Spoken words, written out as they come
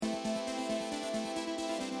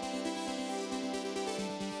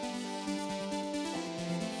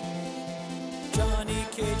Johnny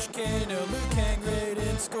Cage, Kano, Liu Kang,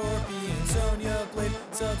 Raiden, Scorpion, Sonya Blade,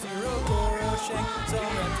 Sub-Zero, Goro, Shang,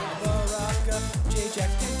 Zoro, Baraka,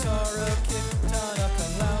 J-Jack, Kintaro, Kitana,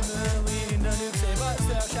 Kung Lao, Merlin, Nanook, Sabat,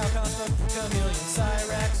 Shao Kahn, Chameleon,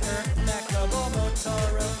 Cyrax, Nakaba,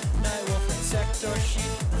 Motaro, Nightwolf, Sector,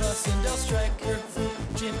 Sheep, the Sindel, Striker, Fu,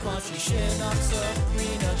 Jin, Quan Chi, Shinoxo,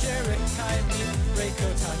 Rina, Jarek, Kaimi, Reiko,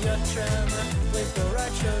 Tanya, Tremor, Blazco,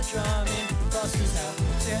 Raicho, Dramin, Frost's House,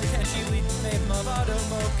 Kenshi, Lee, Maeve, Movado,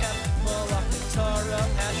 Mocap, Moloch, Tara,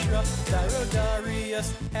 Ashra, Dairo,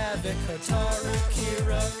 Darius, Havoc, Hotaru,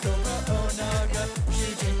 Kira, Cobra, Onaga,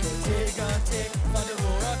 Shujinko, Digante,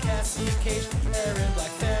 Thunderbolt, Cassie, Cage, Aaron,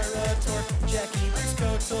 Black, Ferrator, Jackie, Briggs,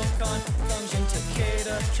 Kotal, Khan, Function,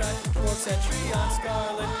 Takeda, Triforce, Cetrion,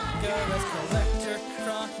 Scarlet, Gareth, Collector,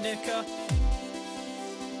 Chronica.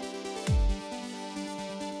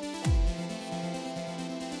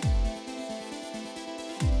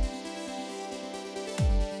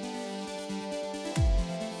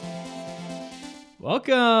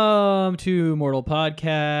 Welcome to Mortal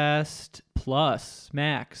Podcast Plus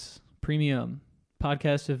Max Premium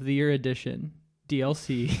Podcast of the Year Edition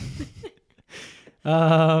DLC.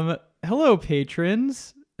 Hello,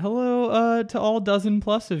 patrons. Hello to all dozen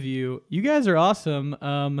plus of you. You guys are awesome.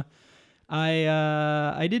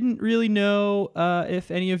 I didn't really know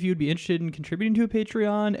if any of you would be interested in contributing to a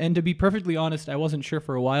Patreon, and to be perfectly honest, I wasn't sure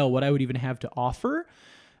for a while what I would even have to offer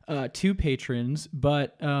to patrons.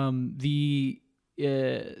 But the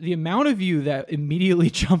amount of you that immediately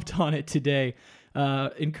jumped on it today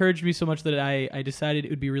encouraged me so much that I decided it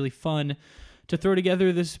would be really fun to throw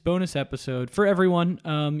together this bonus episode for everyone,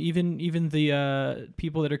 even the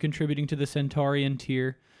people that are contributing to the Centaurian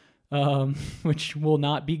tier, which will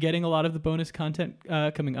not be getting a lot of the bonus content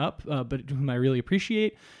coming up, but whom I really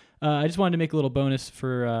appreciate. I just wanted to make a little bonus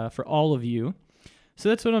for all of you. So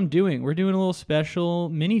that's what I'm doing. We're doing a little special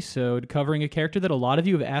mini-sode covering a character that a lot of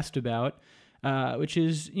you have asked about, which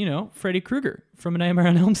is, Freddy Krueger from A Nightmare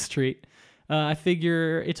on Elm Street. I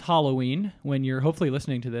figure it's Halloween when you're hopefully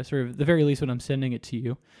listening to this, or at the very least when I'm sending it to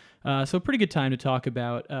you. So a pretty good time to talk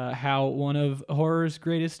about how one of horror's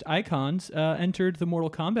greatest icons entered the Mortal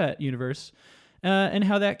Kombat universe, and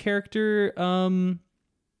how that character,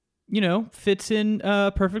 fits in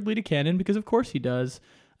perfectly to canon, because of course he does.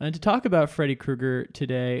 And to talk about Freddy Krueger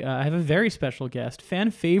today, I have a very special guest,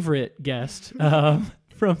 fan favorite guest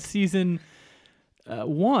from season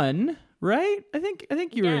 1. Right? I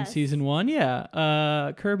think you were in season 1.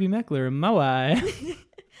 Yeah. Kirby Meckler, Moai.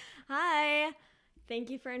 Hi.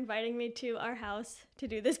 Thank you for inviting me to our house to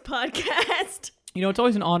do this podcast. It's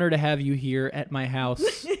always an honor to have you here at my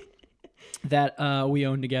house that we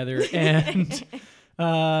own together. And,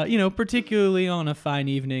 particularly on a fine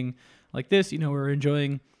evening like this, we're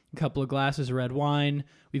enjoying a couple of glasses of red wine.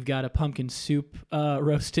 We've got a pumpkin soup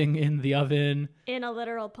roasting in the oven. In a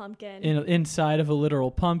literal pumpkin. Inside of a literal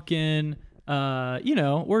pumpkin.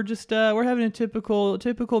 We're just we're having a typical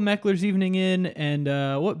Meckler's evening in,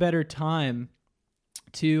 and what better time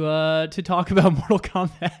to talk about Mortal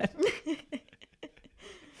Kombat?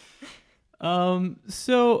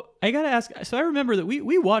 So I gotta ask. So I remember that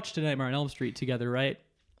we watched A Nightmare on Elm Street together, right?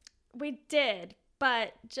 We did,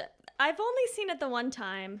 but I've only seen it the one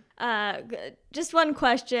time. Just one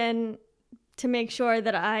question to make sure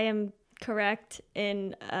that I am correct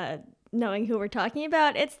in knowing who we're talking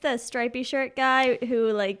about. It's the stripy shirt guy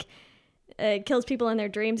who kills people in their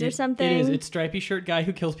dreams or something. It is. It's stripy shirt guy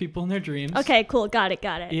who kills people in their dreams. Okay, cool. Got it.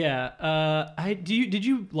 Yeah. Did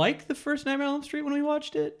you like the first Nightmare on Elm Street when we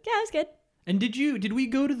watched it? Yeah, it was good. And did we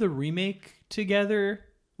go to the remake together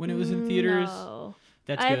when it was in theaters? No.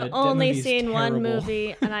 That's I've good. only seen terrible. one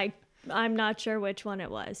movie, and I'm not sure which one it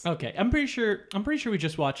was. Okay, I'm pretty sure we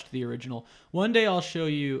just watched the original. One day I'll show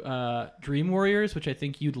you Dream Warriors, which I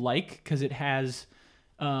think you'd like because it has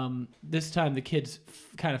this time the kids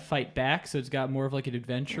kind of fight back, so it's got more of like an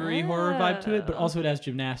adventure-y horror vibe to it, but also it has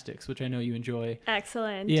gymnastics, which I know you enjoy.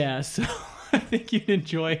 Excellent. Yeah, so I think you'd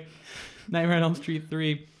enjoy Nightmare on Elm Street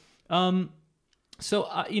 3.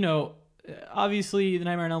 Obviously the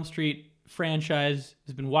Nightmare on Elm Street franchise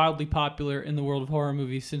has been wildly popular in the world of horror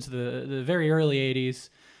movies since the very early 80s.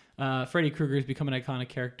 Freddy Krueger has become an iconic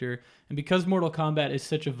character. And because Mortal Kombat is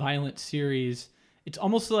such a violent series, it's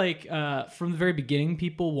almost like from the very beginning,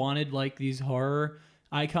 people wanted these horror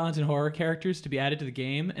icons and horror characters to be added to the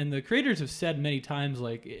game. And the creators have said many times,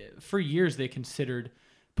 for years, they considered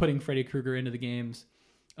putting Freddy Krueger into the games.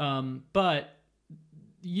 But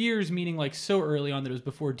years meaning so early on that it was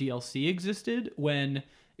before DLC existed, when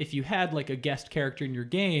if you had a guest character in your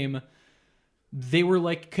game, they were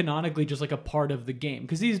like canonically just like a part of the game.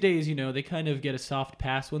 Because these days, you know, they kind of get a soft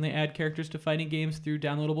pass when they add characters to fighting games through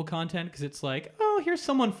downloadable content, because it's like, oh, here's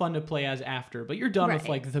someone fun to play as after, but you're done with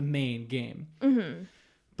like the main game. Mm-hmm.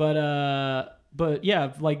 But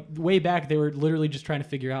yeah, like way back, they were literally just trying to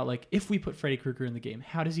figure out, like, if we put Freddy Krueger in the game,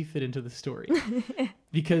 how does he fit into the story?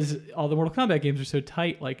 Because all the Mortal Kombat games are so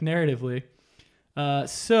tight, like narratively.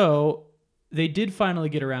 So they did finally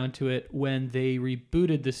get around to it when they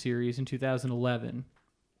rebooted the series in 2011.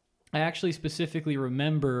 I actually specifically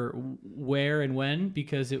remember where and when,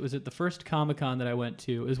 because it was at the first Comic-Con that I went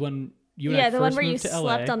to. It was when you and I the one first where you moved to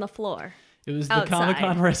slept LA. on the floor. It was the outside.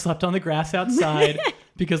 Comic-Con where I slept on the grass outside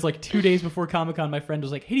because like 2 days before Comic-Con, my friend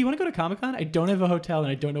was like, hey, do you want to go to Comic-Con? I don't have a hotel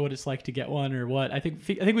and I don't know what it's like to get one or what. I think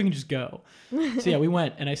we can just go. So yeah, we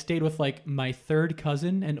went, and I stayed with like my third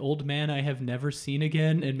cousin, an old man I have never seen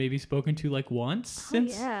again and maybe spoken to like once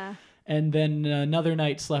since. Yeah. And then another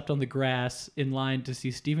night slept on the grass in line to see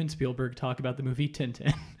Steven Spielberg talk about the movie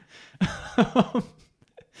Tintin.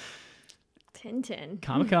 Tintin.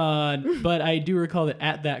 Comic-Con. But I do recall that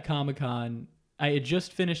at that Comic-Con, I had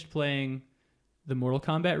just finished playing the Mortal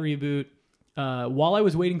Kombat reboot while I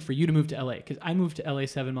was waiting for you to move to LA, because I moved to LA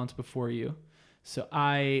 7 months before you. So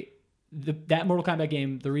that Mortal Kombat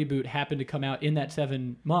game, the reboot, happened to come out in that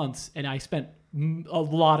 7 months, and I spent a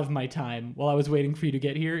lot of my time while I was waiting for you to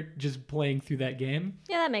get here just playing through that game.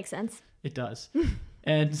 Yeah, that makes sense. It does.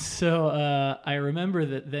 And so I remember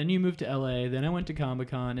that then you moved to LA, then I went to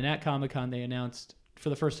Comic-Con, and at Comic-Con they announced for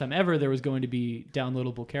the first time ever there was going to be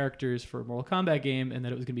downloadable characters for a Mortal Kombat game, and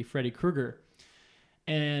that it was going to be Freddy Krueger.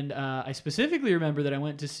 And I specifically remember that I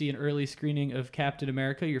went to see an early screening of Captain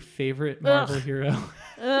America, your favorite Marvel hero.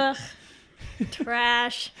 Ugh.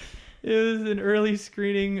 Trash. It was an early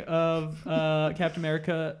screening of Captain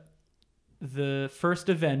America, the first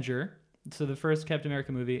Avenger, so the first Captain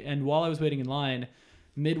America movie. And while I was waiting in line,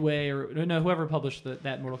 Midway or no, whoever published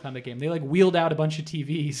that Mortal Kombat game, they like wheeled out a bunch of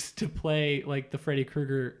TVs to play like the Freddy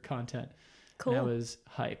Krueger content. Cool. And I was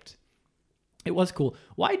hyped. It was cool.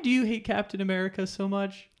 Why do you hate Captain America so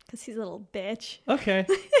much? Because he's a little bitch. Okay.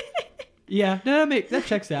 Yeah, no, that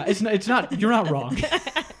checks out. It's not. You're not wrong.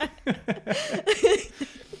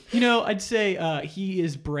 You know, I'd say he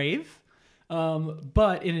is brave,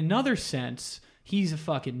 but in another sense, he's a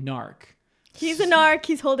fucking narc. He's a narc.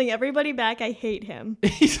 He's holding everybody back. I hate him.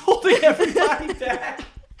 He's holding everybody back.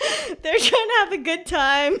 They're trying to have a good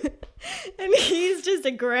time, and he's just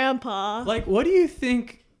a grandpa. Like, what do you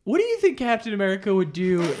think Captain America would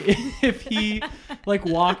do if he like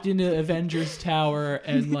walked into Avengers Tower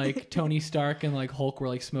and like Tony Stark and like Hulk were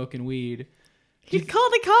like smoking weed? He'd call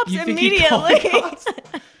the cops You think he'd call the immediately. cops?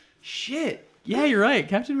 Shit. Yeah, you're right.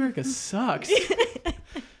 Captain America sucks.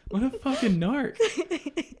 What a fucking narc.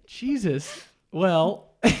 Jesus.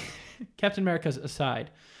 Well, Captain America's aside.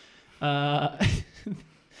 To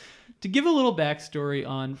give a little backstory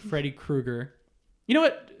on Freddy Krueger. You know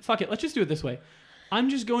what? Fuck it. Let's just do it this way. I'm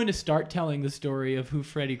just going to start telling the story of who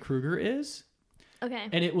Freddy Krueger is. Okay.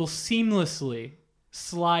 And it will seamlessly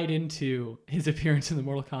slide into his appearance in the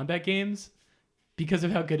Mortal Kombat games because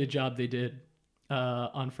of how good a job they did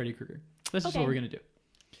on Freddy Krueger. That's just what we're going to do.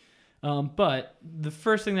 But the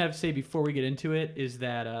first thing that I have to say before we get into it is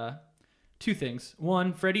that two things.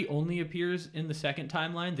 One, Freddy only appears in the second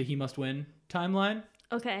timeline, the He Must Win timeline.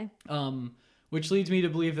 Okay. Which leads me to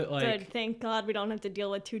believe that, like... Good. Thank God we don't have to deal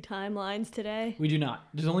with 2 timelines today. We do not.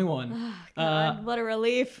 There's only one. Oh, God, what a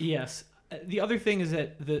relief. Yes. The other thing is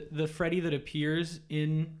that the Freddy that appears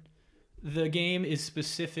in the game is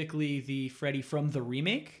specifically the Freddy from the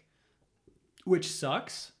remake, which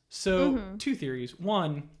sucks. So, two theories.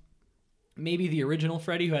 One, maybe the original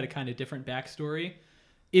Freddy, who had a kind of different backstory,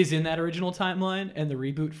 is in that original timeline, and the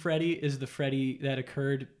reboot Freddy is the Freddy that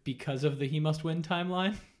occurred because of the He Must Win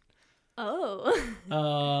timeline.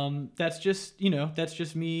 Oh. That's just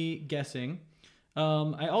me guessing.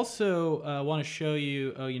 I also want to show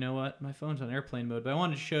you, oh, you know what? My phone's on airplane mode, but I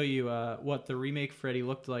wanted to show you what the remake Freddy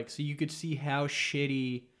looked like so you could see how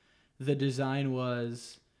shitty the design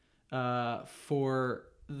was for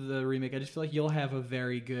the remake. I just feel like you'll have a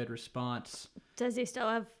very good response. Does he still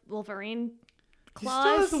have Wolverine claws? He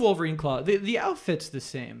still has the Wolverine claw. The outfit's the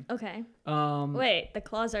same. Okay. Wait, the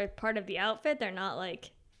claws are part of the outfit? They're not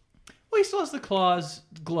like... Well, he still has the claws,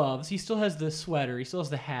 gloves. He still has the sweater. He still has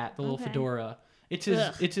the hat, the little fedora. It's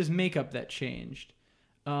his makeup that changed.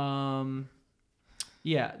 Yeah,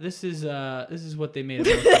 this is what they made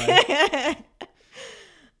it look like.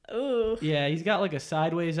 Ooh. Yeah, he's got like a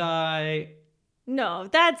sideways eye. No,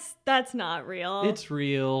 that's not real. It's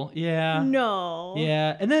real. Yeah. No.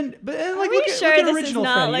 Yeah, and then look at sure look at this is original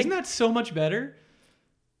not, Freddy. like- Isn't that so much better?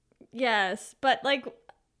 Yes, but like, go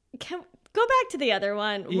back to the other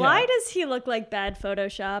one. Yeah. Why does he look like bad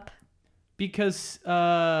Photoshop? Because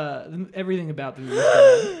everything about the movie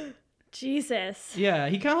is bad. Jesus. Yeah,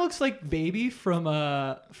 he kind of looks like Baby from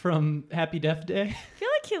Happy Death Day. I feel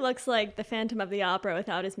like he looks like the Phantom of the Opera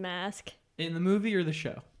without his mask. In the movie or the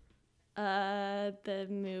show? The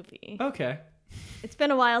movie. Okay. It's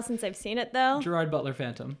been a while since I've seen it, though. Gerard Butler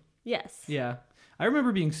Phantom. Yes. Yeah. I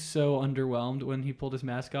remember being so underwhelmed when he pulled his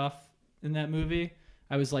mask off in that movie.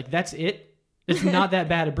 I was like, that's it? It's not that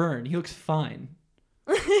bad a burn. He looks fine.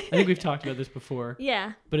 I think we've talked about this before.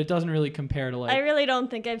 Yeah. But it doesn't really compare to like... I really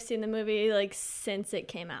don't think I've seen the movie like since it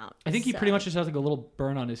came out. I think he pretty much just has like a little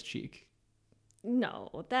burn on his cheek.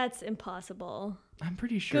 No, that's impossible. I'm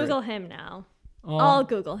pretty sure. Google him now. Oh, I'll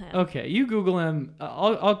Google him. Okay, you Google him.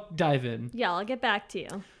 I'll dive in. Yeah, I'll get back to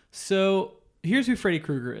you. So here's who Freddy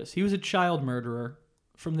Krueger is. He was a child murderer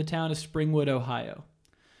from the town of Springwood, Ohio.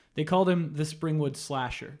 They called him the Springwood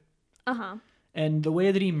Slasher. Uh-huh. And the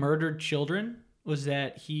way that he murdered children was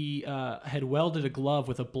that he had welded a glove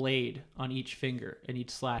with a blade on each finger, and he'd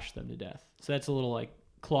slash them to death. So that's a little like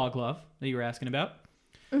claw glove that you were asking about.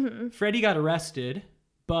 Mm-hmm. Freddy got arrested,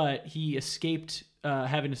 but he escaped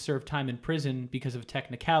having to serve time in prison because of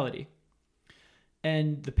technicality.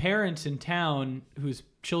 And the parents in town whose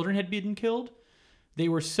children had been killed, they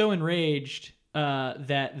were so enraged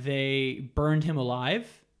that they burned him alive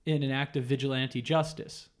in an act of vigilante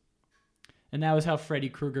justice. And that was how Freddy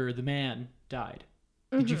Krueger, the man, died.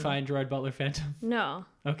 Did you find Gerard Butler Phantom? No.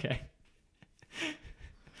 Okay.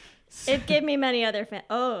 It gave me many other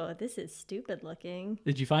Oh, this is stupid looking.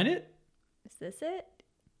 Did you find it? Is this it?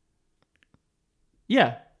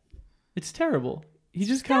 Yeah. It's terrible. He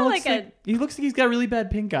just kind of looks like he looks like he's got really bad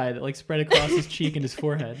pink eye that like spread across his cheek and his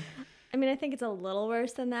forehead. I mean, I think it's a little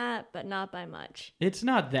worse than that, but not by much. It's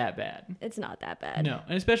not that bad. It's not that bad. No,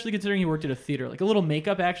 and especially considering he worked at a theater. Like a little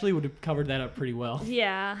makeup actually would have covered that up pretty well.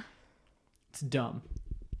 Yeah. It's dumb.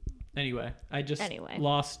 Anyway, I just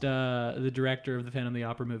lost the director of the Phantom of the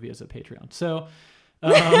Opera movie as a Patreon. So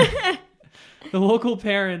the local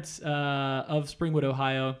parents of Springwood,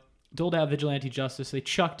 Ohio, doled out vigilante justice. They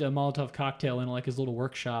chucked a Molotov cocktail in like his little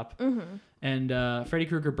workshop, and Freddy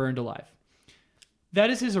Krueger burned alive. That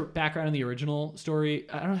is his background in the original story.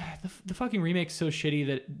 I don't know. The fucking remake's so shitty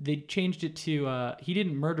that they changed it to he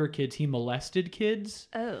didn't murder kids, he molested kids.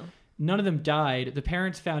 Oh. None of them died. The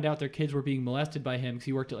parents found out their kids were being molested by him because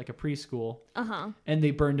he worked at like a preschool. Uh-huh. And they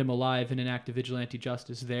burned him alive in an act of vigilante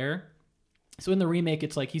justice there. So in the remake,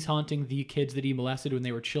 it's like he's haunting the kids that he molested when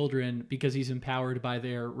they were children because he's empowered by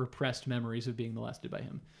their repressed memories of being molested by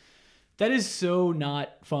him. That is so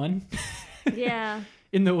not fun. Yeah.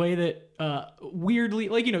 In the way that weirdly,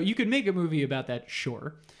 like, you know, you could make a movie about that,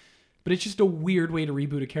 sure. But it's just a weird way to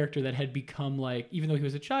reboot a character that had become like, even though he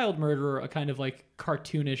was a child murderer, a kind of like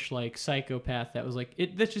cartoonish like psychopath that was like,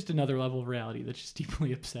 that's just another level of reality that's just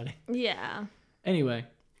deeply upsetting. Yeah. Anyway,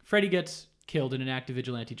 Freddy gets killed in an act of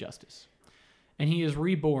vigilante justice. And he is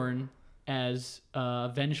reborn as a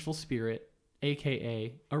vengeful spirit,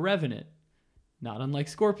 a.k.a. a revenant. Not unlike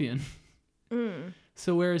Scorpion. Mm.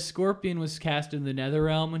 So whereas Scorpion was cast in the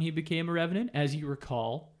Netherrealm when he became a revenant, as you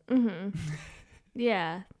recall. Mm-hmm.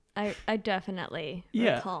 Yeah. I definitely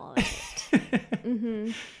recall it.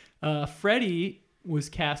 Mm-hmm. Freddy was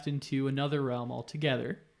cast into another realm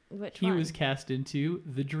altogether. Which one? He was cast into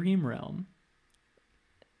the Dream Realm.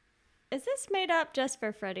 Is this made up just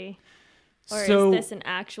for Freddy? Or is this an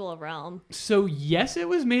actual realm? So yes, it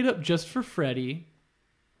was made up just for Freddy,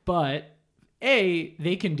 but A,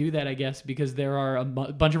 they can do that, I guess, because there are a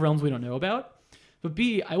bunch of realms we don't know about. But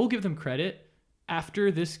B, I will give them credit.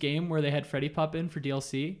 After this game where they had Freddy pop in for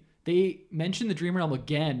DLC, they mentioned the Dream Realm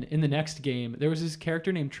again in the next game. There was this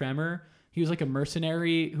character named Tremor. He was like a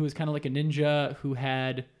mercenary who was kind of like a ninja who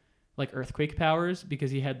had like earthquake powers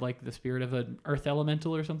because he had like the spirit of an earth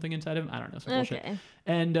elemental or something inside him. I don't know, some bullshit.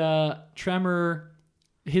 And Tremor,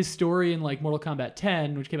 his story in like Mortal Kombat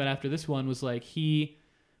 10, which came out after this one, was like he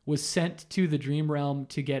was sent to the Dream Realm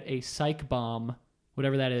to get a psych bomb,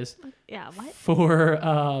 whatever that is. Yeah, what? For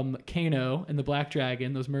Kano and the Black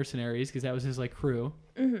Dragon, those mercenaries, because that was his like crew.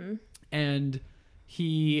 Mm-hmm. And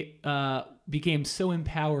he became so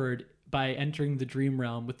empowered by entering the Dream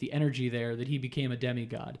Realm with the energy there that he became a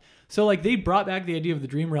demigod. So like they brought back the idea of the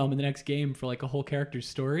Dream Realm in the next game for like a whole character's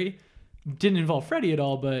story. Didn't involve Freddy at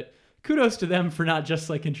all, but kudos to them for not just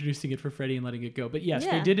like introducing it for Freddy and letting it go. But yes,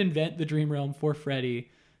 they did invent the Dream Realm for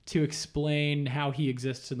Freddy to explain how he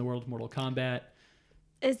exists in the world of Mortal Kombat.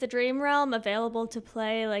 Is the Dream Realm available to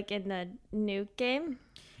play like in the new game?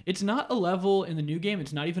 It's not a level in the new game.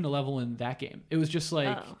 It's not even a level in that game. It was just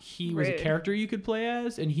like he was a character you could play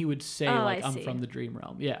as, and he would say like, I'm from the Dream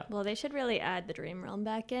Realm. Yeah. Well, they should really add the Dream Realm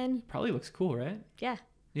back in. Probably looks cool, right? Yeah.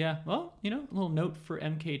 Yeah. Well, a little note for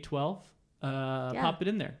MK12. Pop it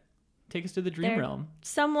in there. Take us to the Dream Realm.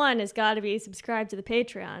 Someone has got to be subscribed to the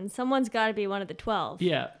Patreon. Someone's got to be one of the 12.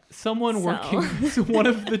 Yeah, someone working. one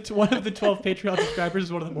of the 12 Patreon subscribers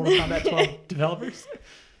is one of the Mortal Kombat 12 developers.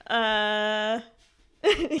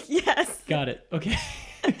 Yes. Got it. Okay.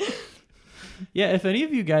 Yeah, if any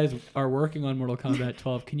of you guys are working on Mortal Kombat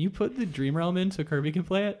 12, can you put the Dream Realm in so Kirby can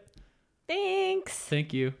play it? Thanks.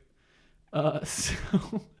 Thank you.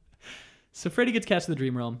 So Freddy gets cast to the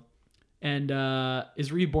Dream Realm and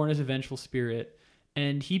is reborn as a vengeful spirit,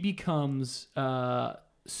 and he becomes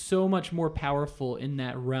so much more powerful in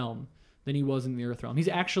that realm than he was in the Earth Realm. He's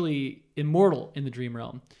actually immortal in the Dream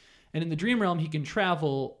Realm. And in the Dream Realm, he can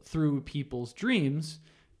travel through people's dreams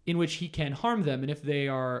in which he can harm them. And if they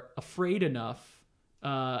are afraid enough,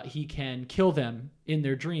 he can kill them in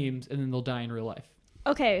their dreams, and then they'll die in real life.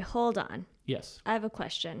 Okay, hold on. Yes. I have a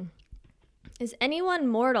question. Is anyone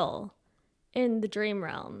mortal in the Dream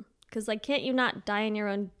Realm? Because, like, can't you not die in your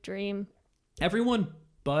own dream? Everyone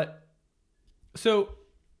but... So,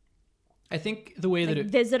 I think the way that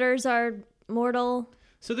visitors are mortal...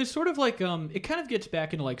 So there's sort of like, it kind of gets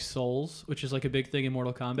back into like souls, which is like a big thing in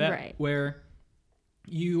Mortal Kombat, right, where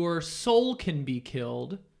your soul can be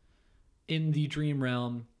killed in the Dream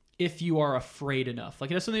Realm if you are afraid enough.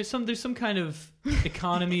 Like there's some kind of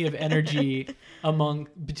economy of energy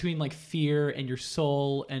between like fear and your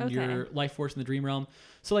soul and your life force in the Dream Realm.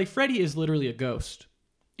 So like Freddy is literally a ghost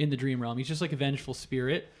in the Dream Realm. He's just like a vengeful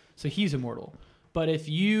spirit, so he's immortal. But if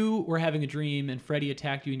you were having a dream and Freddy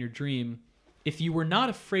attacked you in your dream, if you were not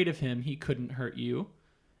afraid of him, he couldn't hurt you.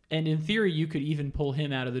 And in theory, you could even pull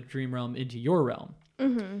him out of the Dream Realm into your realm.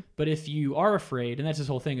 Mm-hmm. But if you are afraid, and that's his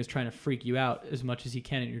whole thing, is trying to freak you out as much as he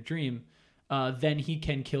can in your dream, then he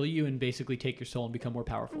can kill you and basically take your soul and become more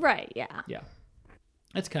powerful. Right, yeah. Yeah.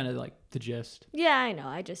 That's kind of like the gist. Yeah, I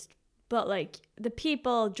know. But like the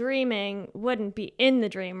people dreaming wouldn't be in the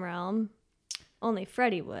Dream Realm. Only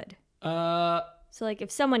Freddy would. So like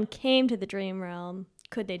if someone came to the Dream Realm,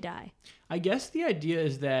 could they die? I guess the idea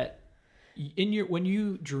is that when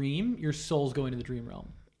you dream, your soul's going to the Dream Realm.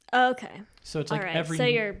 Okay. So it's like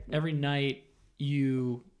every night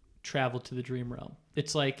you travel to the Dream Realm.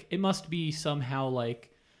 It's like it must be somehow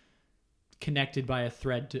like connected by a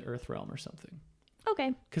thread to Earth Realm or something.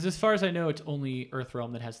 Okay. Because as far as I know, it's only Earth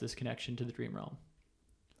Realm that has this connection to the Dream Realm.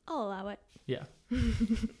 I'll allow it. Yeah.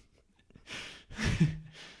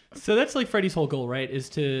 So that's like Freddy's whole goal, right? Is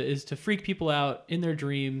to freak people out in their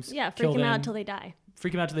dreams. Yeah, freak them out until they die.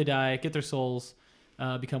 Freak them out till they die, get their souls,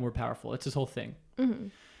 become more powerful. It's his whole thing. Mm-hmm.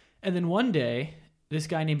 And then one day, this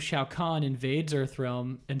guy named Shao Kahn invades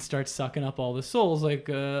Earthrealm and starts sucking up all the souls like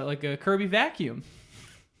a Kirby vacuum.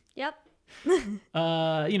 Yep. Which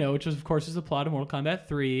was, of course, is the plot of Mortal Kombat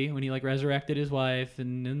 3 when he like resurrected his wife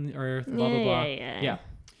and in the Earth, blah blah blah. Yeah.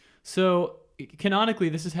 So canonically,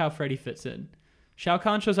 this is how Freddy fits in. Shao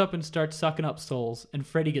Kahn shows up and starts sucking up souls, and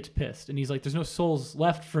Freddy gets pissed, and he's like, "There's no souls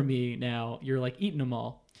left for me now. You're like eating them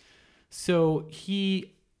all." So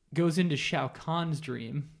he goes into Shao Kahn's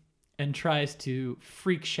dream and tries to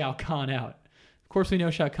freak Shao Kahn out. Of course, we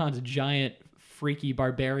know Shao Kahn's a giant, freaky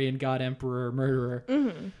barbarian, god emperor, murderer.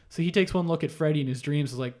 Mm-hmm. So he takes one look at Freddy in his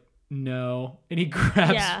dreams, is like, "No," and he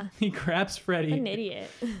grabs Freddy. An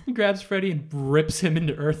idiot. He grabs Freddy and rips him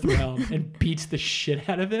into Earthrealm and beats the shit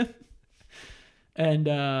out of him. And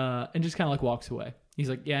just kind of like walks away. He's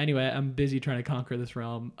like, "Yeah, anyway, I'm busy trying to conquer this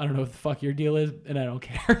realm. I don't know what the fuck your deal is, and I don't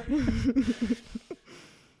care."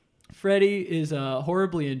 Freddy is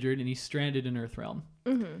horribly injured, and he's stranded in Earthrealm.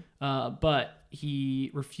 Mm-hmm. But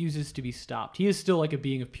he refuses to be stopped. He is still like a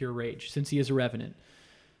being of pure rage, since he is a revenant.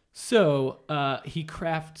 So he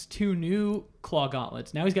crafts 2 new claw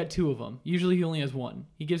gauntlets. Now he's got 2 of them. Usually he only has 1.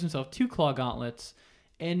 He gives himself 2 claw gauntlets.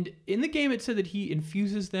 And in the game, it said that he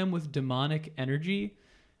infuses them with demonic energy.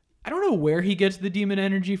 I don't know where he gets the demon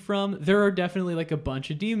energy from. There are definitely like a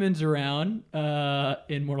bunch of demons around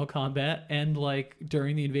in Mortal Kombat and like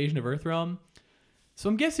during the invasion of Earthrealm. So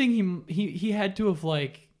I'm guessing he had to have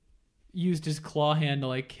like used his claw hand to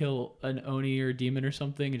like kill an Oni or demon or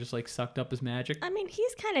something and just like sucked up his magic. I mean,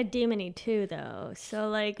 he's kind of demony too, though. So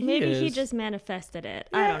like maybe he just manifested it.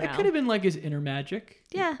 Yeah, I don't know. It could have been like his inner magic.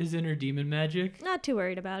 Yeah. His inner demon magic. Not too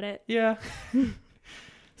worried about it. Yeah.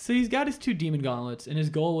 So he's got his 2 demon gauntlets, and his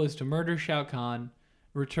goal was to murder Shao Kahn,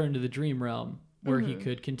 return to the Dream Realm, where he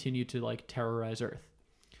could continue to like terrorize Earth.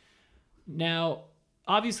 Now,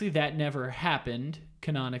 obviously that never happened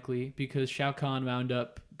canonically because Shao Kahn wound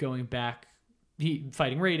up going back,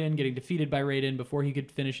 fighting Raiden, getting defeated by Raiden before he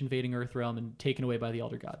could finish invading Earthrealm and taken away by the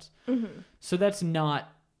Elder Gods. So that's not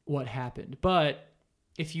what happened. But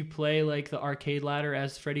if you play like the arcade ladder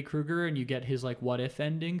as Freddy Krueger and you get his like what if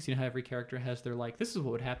endings, you know how every character has their like, this is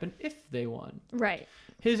what would happen if they won. Right.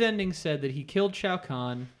 His ending said that he killed Shao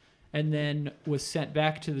Kahn and then was sent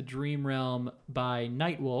back to the Dream Realm by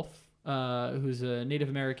Nightwolf, who's a Native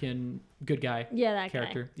American good guy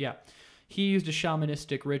character. Guy. Yeah. He used a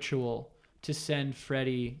shamanistic ritual to send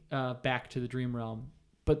Freddy back to the Dream Realm,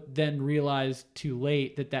 but then realized too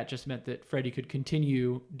late that just meant that Freddy could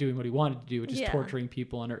continue doing what he wanted to do, which is torturing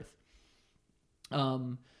people on Earth.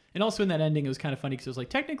 And also in that ending, it was kind of funny because it was like,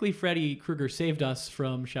 technically Freddy Krueger saved us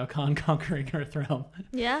from Shao Kahn conquering Earthrealm.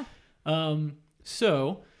 Yeah.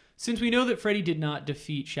 So, since we know that Freddy did not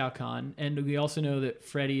defeat Shao Kahn, and we also know that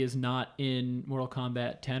Freddy is not in Mortal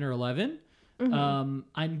Kombat 10 or 11,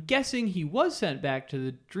 I'm guessing he was sent back to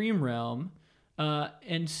the Dream Realm.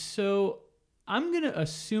 And so I'm going to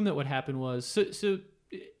assume that what happened was, so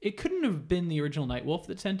it couldn't have been the original Nightwolf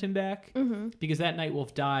that sent him back, because that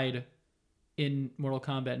Nightwolf died in Mortal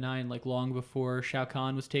Kombat 9, like long before Shao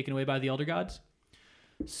Kahn was taken away by the Elder Gods.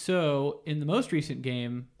 So in the most recent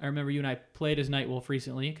game, I remember you and I played as Nightwolf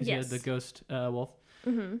recently, because you had the Ghost Wolf.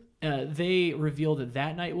 They revealed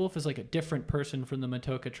that Nightwolf is like a different person from the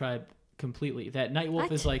Matoka tribe completely. That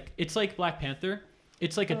Nightwolf is like, it's like Black Panther.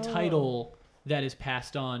 It's like a title that is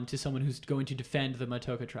passed on to someone who's going to defend the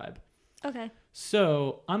Matoka tribe. Okay.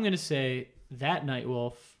 So I'm going to say that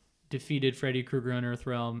Nightwolf defeated Freddy Krueger on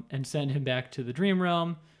Earthrealm and sent him back to the Dream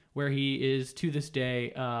Realm, where he is to this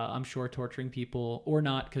day, I'm sure, torturing people, or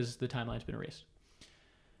not, because the timeline's been erased.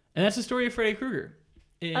 And that's the story of Freddy Krueger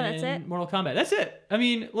in that's it? Mortal Kombat. That's it. I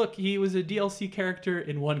mean, look, he was a DLC character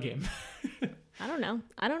in one game. I don't know.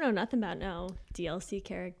 I don't know nothing about no DLC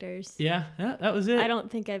characters. Yeah, that was it. I don't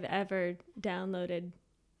think I've ever downloaded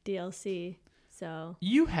DLC. So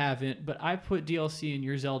you haven't, but I put DLC in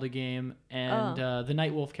your Zelda game, and the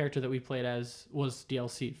Nightwolf character that we played as was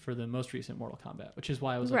DLC for the most recent Mortal Kombat, which is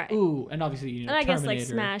why I was like, ooh, and obviously and I guess like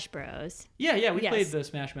Smash Bros. Yeah, we played the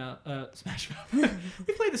Smash Mouth.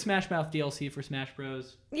 We played the Smash Mouth DLC for Smash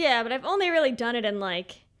Bros. Yeah, but I've only really done it in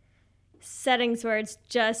like settings where it's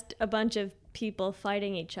just a bunch of people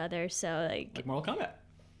fighting each other. So like Mortal Kombat.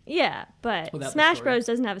 Yeah, but Smash Bros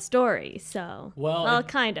doesn't have a story, so well,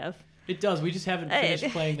 kind of. It does. We just haven't finished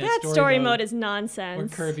playing that story mode is nonsense. Where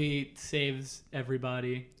Kirby saves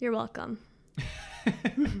everybody. You're welcome.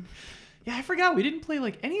 Yeah, I forgot. We didn't play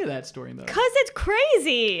like any of that story mode. 'Cause it's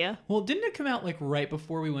crazy. Well, didn't it come out like right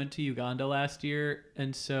before we went to Uganda last year?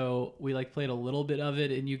 And so we like played a little bit of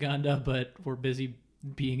it in Uganda, but we're busy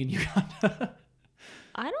being in Uganda.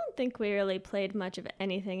 I don't think we really played much of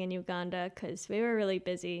anything in Uganda because we were really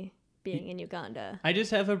busy being in Uganda. I just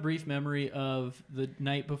have a brief memory of the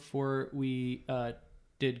night before we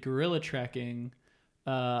did guerrilla trekking.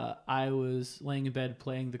 I was laying in bed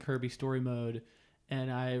playing the Kirby story mode,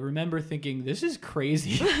 and I remember thinking, this is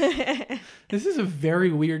crazy. This is a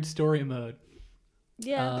very weird story mode.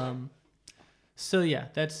 Yeah. So yeah,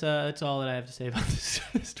 that's all that I have to say about this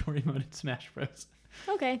story mode in Smash Bros.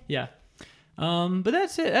 Okay. Yeah. But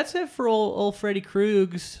that's it. That's it for old Freddy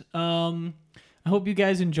Kruegs. I hope you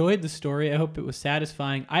guys enjoyed the story. I hope it was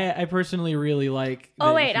satisfying. I personally really like...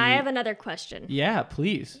 Oh, wait. I have another question. Yeah,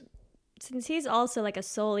 please. Since he's also like a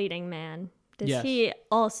soul-eating man, does he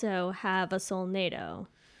also have a Soulnado?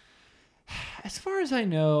 As far as I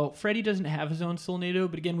know, Freddy doesn't have his own Soulnado,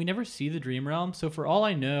 but again, we never see the Dream Realm, so for all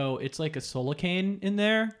I know, it's like a Soulacane in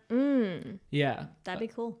there. Yeah. That'd be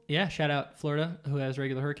cool. Yeah, shout out Florida, who has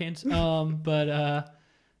regular hurricanes.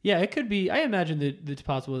 Yeah, it could be. I imagine that it's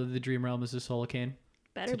possible that the Dream Realm is a Soulacane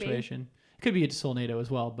situation. It could be a Soulnado as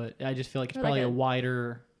well, but I just feel like it's probably a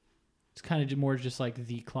wider... It's kind of more just like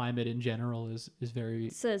the climate in general is very...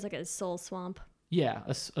 So it's like a soul swamp. Yeah,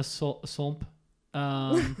 a swamp.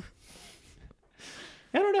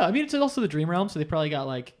 I don't know. I mean, it's also the Dream Realm, so they probably got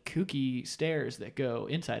like kooky stairs that go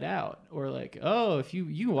inside out, or like, oh, if you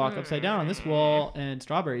can walk upside down on this wall, and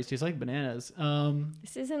strawberries taste like bananas.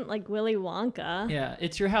 This isn't like Willy Wonka. Yeah,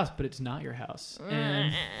 it's your house, but it's not your house.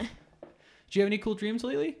 And do you have any cool dreams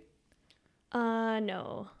lately?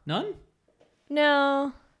 No. None?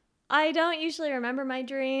 No. I don't usually remember my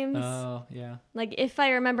dreams. Oh, yeah. Like if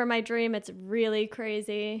I remember my dream, it's really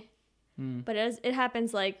crazy. But it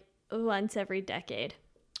happens like once every decade.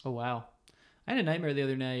 Oh, wow. I had a nightmare the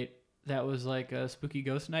other night that was like a spooky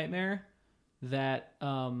ghost nightmare that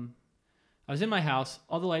I was in my house.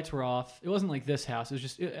 All the lights were off. It wasn't like this house. It was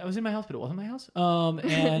just, I was in my house, but it wasn't my house.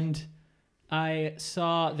 And I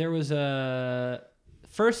saw there was a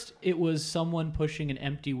first it was someone pushing an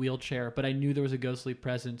empty wheelchair, but I knew there was a ghostly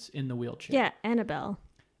presence in the wheelchair. Yeah, Annabelle.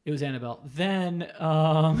 It was Annabelle. Then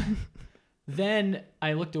then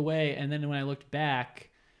I looked away, and then when I looked back,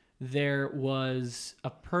 there was a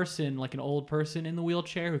person, like an old person in the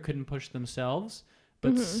wheelchair who couldn't push themselves,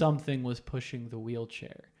 but something was pushing the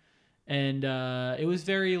wheelchair. And it was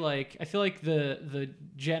very like, I feel like the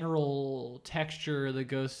general texture, the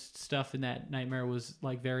ghost stuff in that nightmare was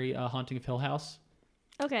like very Haunting of Hill House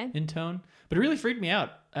in tone. But it really freaked me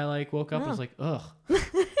out. I like woke up and was like, ugh.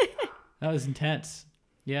 That was intense.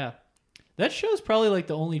 Yeah. That show's probably like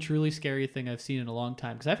the only truly scary thing I've seen in a long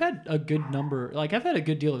time, because I've had a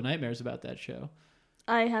good deal of nightmares about that show.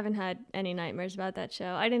 I haven't had any nightmares about that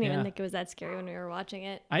show. I didn't even think it was that scary when we were watching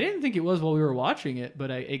it. I didn't think it was while we were watching it,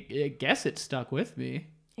 but I guess it stuck with me.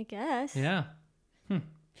 I guess. Yeah.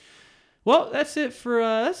 Well, that's it for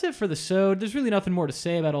the sode. There's really nothing more to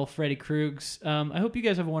say about old Freddy Kruegs. I hope you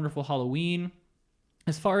guys have a wonderful Halloween.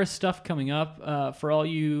 As far as stuff coming up, for all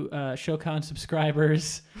you ShowCon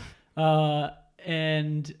subscribers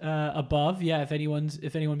and above, if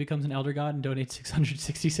anyone becomes an Elder God and donates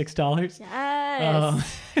 $666,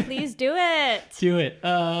 yes, please do it. Do it.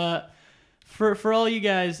 For all you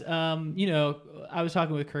guys, I was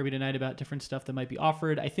talking with Kirby tonight about different stuff that might be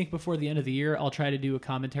offered. I think before the end of the year, I'll try to do a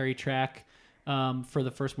commentary track for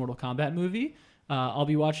the first Mortal Kombat movie. I'll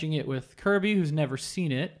be watching it with Kirby, who's never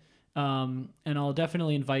seen it. And I'll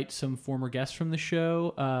definitely invite some former guests from the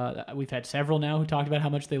show. We've had several now who talked about how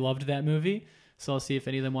much they loved that movie. So I'll see if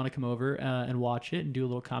any of them want to come over and watch it and do a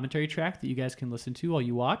little commentary track that you guys can listen to while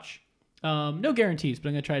you watch. No guarantees, but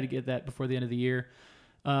I'm going to try to get that before the end of the year.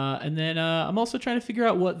 And then I'm also trying to figure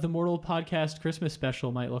out what the Mortal Podcast Christmas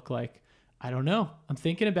special might look like. I don't know. I'm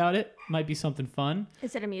thinking about it. Might be something fun.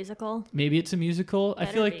 Is it a musical? Maybe it's a musical. Better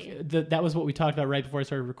I feel like that was what we talked about right before I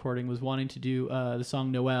started recording, was wanting to do the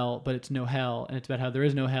song Noel, but it's no hell, and it's about how there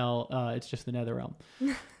is no hell. It's just the Netherrealm.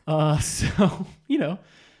 So,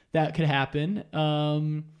 that could happen.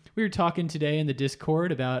 We were talking today in the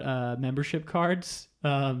Discord about membership cards,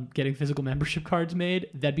 getting physical membership cards made.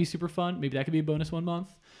 That'd be super fun. Maybe that could be a bonus 1 month.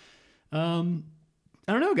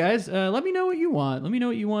 I don't know, guys. Let me know what you want. Let me know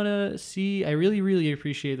what you want to see. I really, really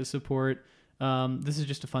appreciate the support. This is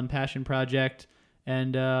just a fun passion project,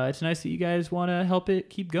 and it's nice that you guys want to help it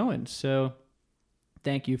keep going. So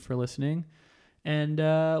thank you for listening, and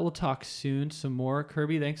we'll talk soon some more.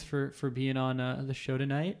 Kirby, thanks for being on the show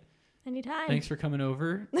tonight. Anytime. Thanks for coming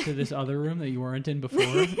over to this other room that you weren't in before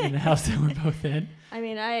in the house that we're both in. I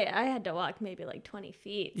mean, I had to walk maybe like 20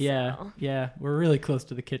 feet. Yeah, so. yeah. We're really close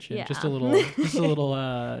to the kitchen. Yeah. Just a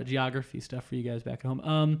little geography stuff for you guys back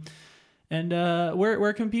home. And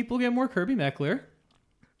where can people get more Kirby Meckler?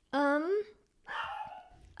 I'm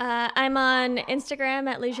on Instagram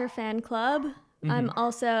at Leisure Fan Club. I'm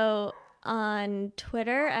also on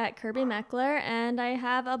Twitter at Kirby Meckler, and I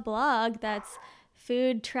have a blog that's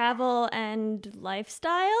food, travel, and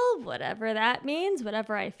lifestyle, whatever that means,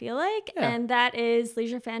 whatever I feel like. Yeah. And that is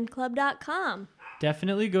leisurefanclub.com.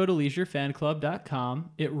 Definitely go to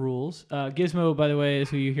leisurefanclub.com. It rules. Gizmo, by the way,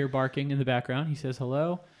 is who you hear barking in the background. He says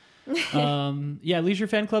hello. Leisure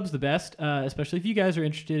Fan Club's the best, especially if you guys are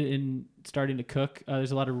interested in starting to cook.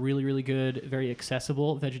 There's a lot of really, really good, very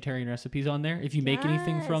accessible vegetarian recipes on there. If you make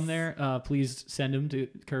anything from there, please send them to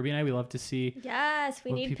Kirby and I. We love to see. Yes,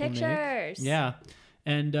 we need pictures. Make. Yeah.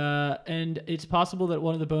 And it's possible that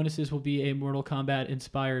one of the bonuses will be a Mortal Kombat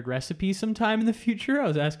inspired recipe sometime in the future. I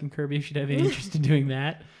was asking Kirby if she'd have any interest in doing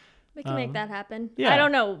that. We can make that happen. Yeah. I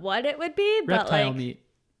don't know what it would be, but reptile meat.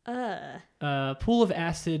 Pool of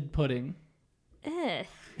acid pudding.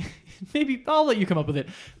 Maybe I'll let you come up with it.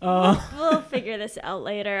 We'll figure this out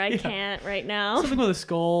later. I can't right now. Something with a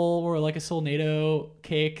skull or like a Solnado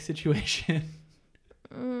cake situation.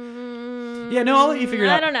 Yeah, no, I'll let you figure it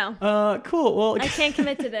out. I don't know. Cool. Well, I can't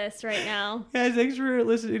commit to this right now. Guys, thanks for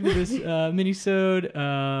listening to this mini-sode.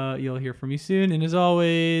 You'll hear from me soon. And as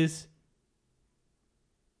always,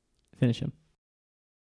 finish him.